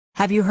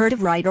Have you heard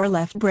of right or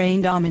left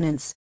brain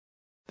dominance?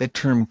 That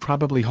term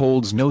probably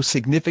holds no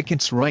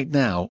significance right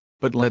now,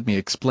 but let me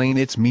explain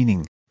its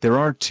meaning. There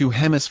are two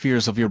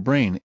hemispheres of your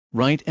brain,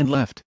 right and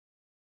left.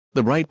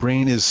 The right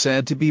brain is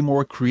said to be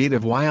more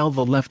creative while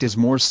the left is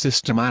more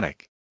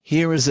systematic.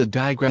 Here is a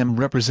diagram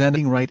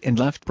representing right and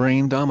left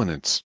brain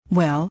dominance.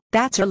 Well,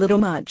 that's a little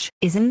much,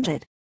 isn't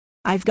it?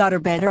 I've got a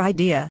better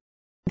idea.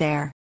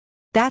 There.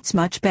 That's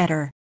much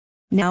better.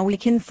 Now we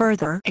can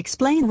further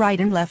explain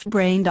right and left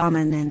brain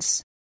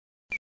dominance.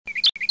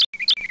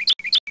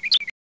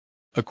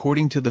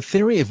 According to the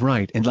theory of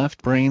right and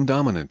left brain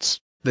dominance,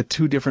 the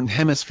two different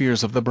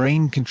hemispheres of the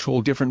brain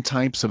control different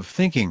types of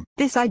thinking.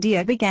 This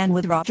idea began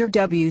with Roger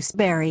W.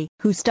 Sperry,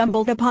 who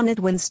stumbled upon it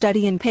when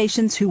studying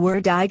patients who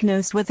were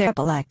diagnosed with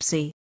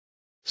epilepsy.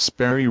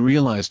 Sperry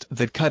realized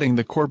that cutting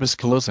the corpus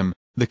callosum,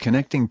 the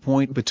connecting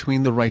point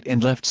between the right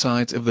and left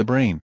sides of the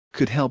brain,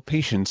 could help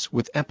patients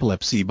with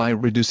epilepsy by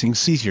reducing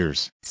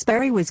seizures.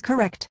 Sperry was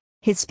correct.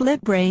 His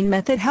split brain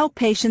method helped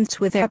patients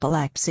with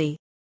epilepsy.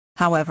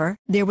 However,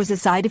 there was a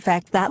side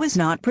effect that was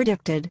not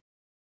predicted.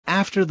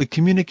 After the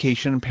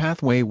communication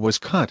pathway was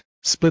cut,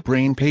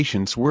 split-brain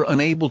patients were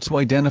unable to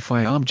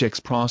identify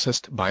objects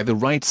processed by the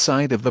right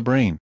side of the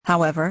brain.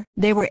 However,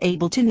 they were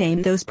able to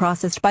name those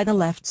processed by the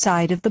left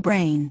side of the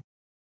brain.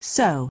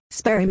 So,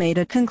 Sperry made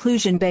a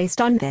conclusion based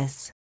on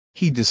this.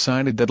 He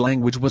decided that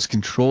language was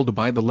controlled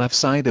by the left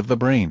side of the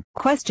brain.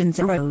 Questions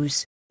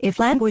arose. If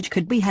language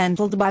could be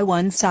handled by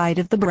one side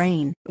of the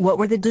brain, what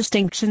were the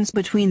distinctions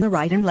between the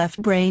right and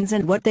left brains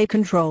and what they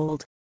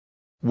controlled?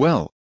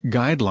 Well,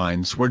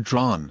 guidelines were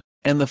drawn,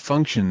 and the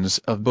functions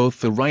of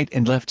both the right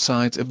and left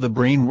sides of the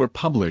brain were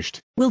published.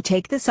 We'll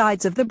take the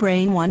sides of the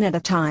brain one at a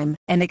time,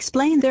 and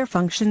explain their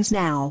functions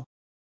now.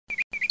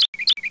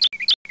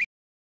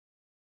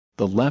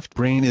 The left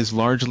brain is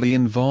largely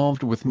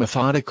involved with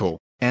methodical,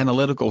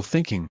 analytical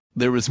thinking.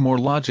 There is more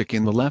logic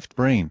in the left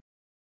brain.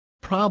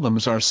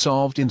 Problems are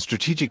solved in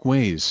strategic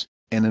ways,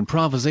 and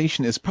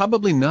improvisation is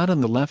probably not in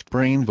the left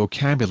brain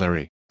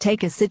vocabulary.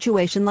 Take a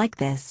situation like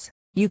this.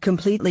 You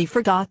completely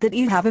forgot that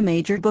you have a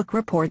major book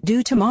report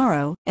due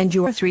tomorrow, and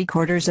you're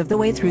 3/4 of the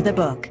way through the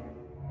book.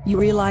 You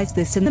realize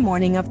this in the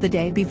morning of the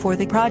day before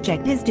the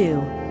project is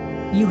due.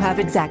 You have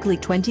exactly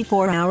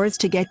 24 hours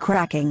to get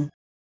cracking.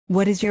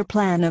 What is your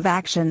plan of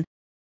action?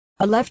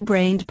 A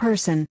left-brained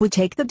person would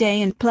take the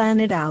day and plan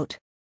it out.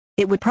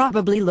 It would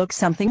probably look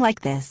something like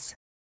this.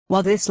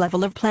 While this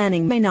level of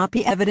planning may not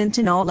be evident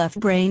in all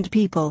left-brained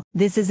people,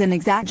 this is an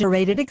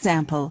exaggerated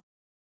example.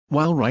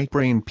 While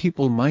right-brained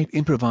people might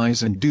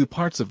improvise and do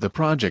parts of the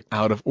project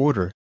out of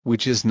order,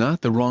 which is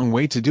not the wrong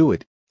way to do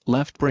it,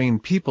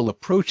 left-brained people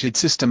approach it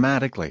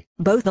systematically.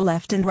 Both the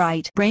left and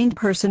right-brained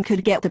person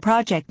could get the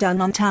project done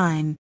on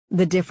time.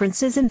 The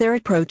difference is in their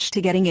approach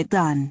to getting it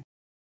done.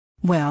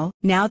 Well,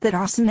 now that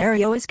our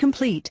scenario is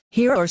complete,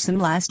 here are some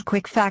last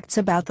quick facts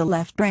about the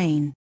left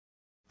brain.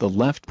 The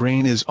left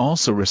brain is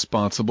also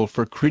responsible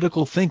for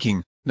critical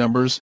thinking,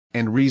 numbers,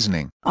 and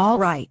reasoning. All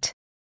right.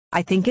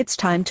 I think it's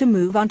time to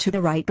move on to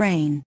the right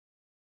brain.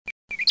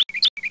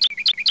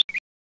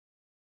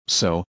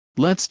 So,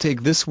 let's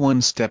take this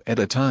one step at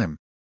a time.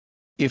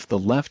 If the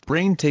left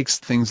brain takes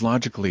things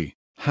logically,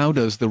 how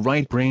does the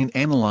right brain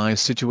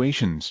analyze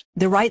situations?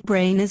 The right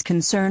brain is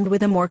concerned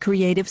with a more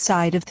creative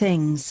side of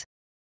things.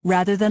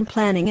 Rather than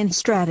planning and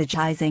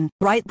strategizing,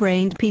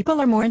 right-brained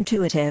people are more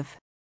intuitive.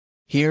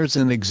 Here's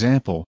an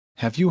example.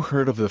 Have you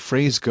heard of the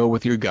phrase "go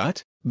with your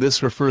gut"?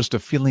 This refers to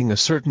feeling a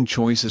certain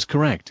choice is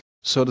correct,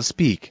 so to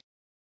speak.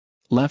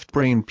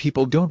 Left-brained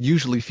people don't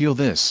usually feel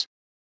this.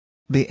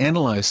 They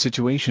analyze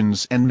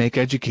situations and make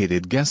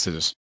educated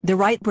guesses. The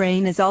right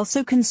brain is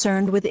also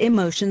concerned with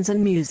emotions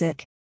and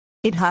music.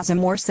 It has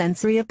a more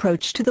sensory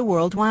approach to the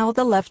world while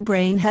the left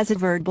brain has a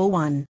verbal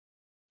one.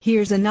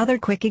 Here's another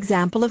quick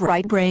example of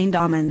right brain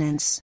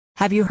dominance.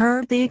 Have you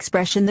heard the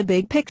expression "the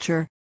big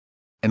picture"?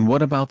 And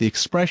what about the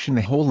expression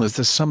 "a whole is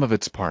the sum of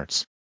its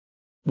parts"?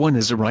 One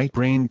is a right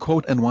brain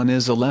quote and one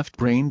is a left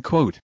brain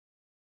quote.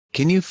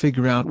 Can you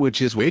figure out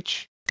which is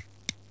which?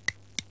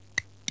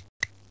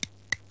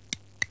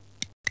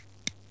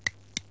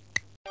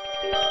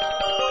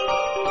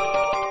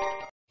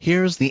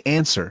 Here's the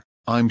answer.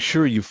 I'm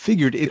sure you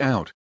figured it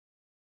out.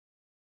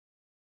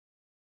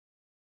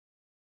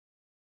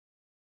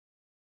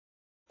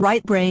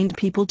 Right-brained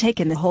people take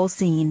in the whole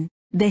scene.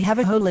 They have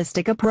a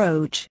holistic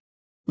approach.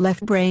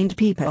 Left-brained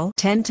people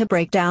tend to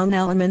break down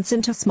elements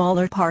into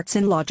smaller parts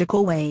in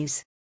logical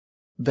ways.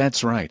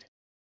 That's right.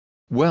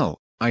 Well,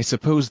 I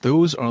suppose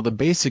those are the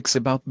basics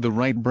about the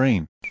right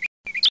brain.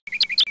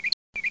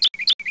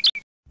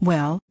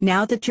 Well,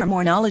 now that you're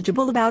more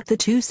knowledgeable about the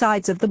two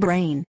sides of the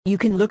brain, you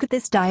can look at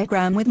this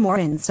diagram with more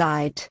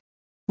insight.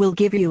 We'll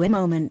give you a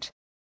moment.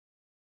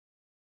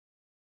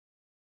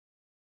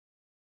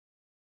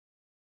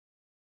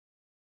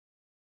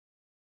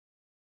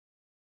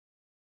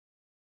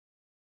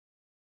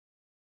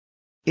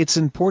 It's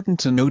important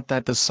to note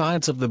that the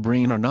sides of the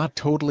brain are not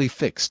totally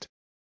fixed.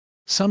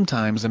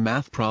 Sometimes a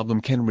math problem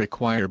can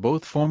require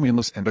both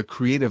formulas and a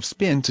creative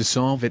spin to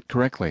solve it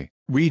correctly.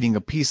 Reading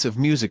a piece of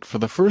music for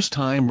the first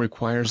time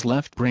requires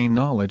left brain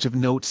knowledge of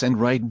notes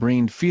and right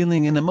brain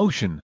feeling and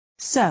emotion.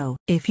 So,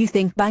 if you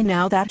think by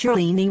now that you're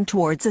leaning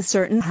towards a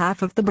certain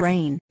half of the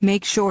brain,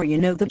 make sure you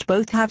know that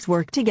both halves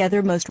work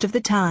together most of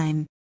the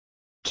time.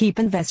 Keep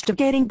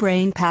investigating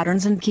brain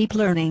patterns and keep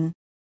learning.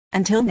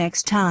 Until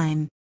next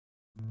time.